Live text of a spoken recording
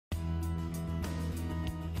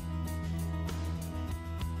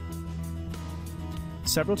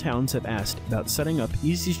Several towns have asked about setting up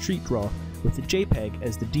Easy Street Draw with the JPEG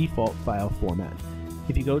as the default file format.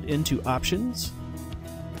 If you go into Options,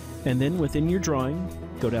 and then within your drawing,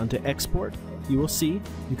 go down to Export, you will see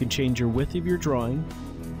you can change your width of your drawing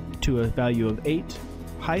to a value of 8,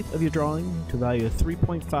 height of your drawing to a value of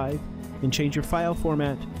 3.5, and change your file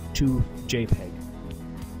format to JPEG.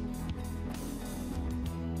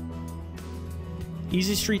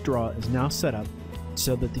 Easy Street Draw is now set up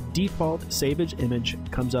so that the default Save image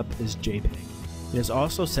comes up as JPEG. It has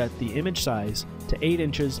also set the image size to 8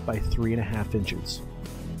 inches by 3.5 inches.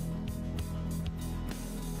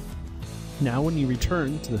 Now when you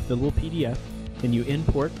return to the fillable PDF and you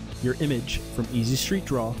import your image from Easy Street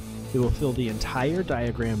Draw, it will fill the entire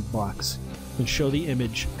diagram box and show the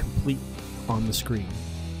image complete on the screen.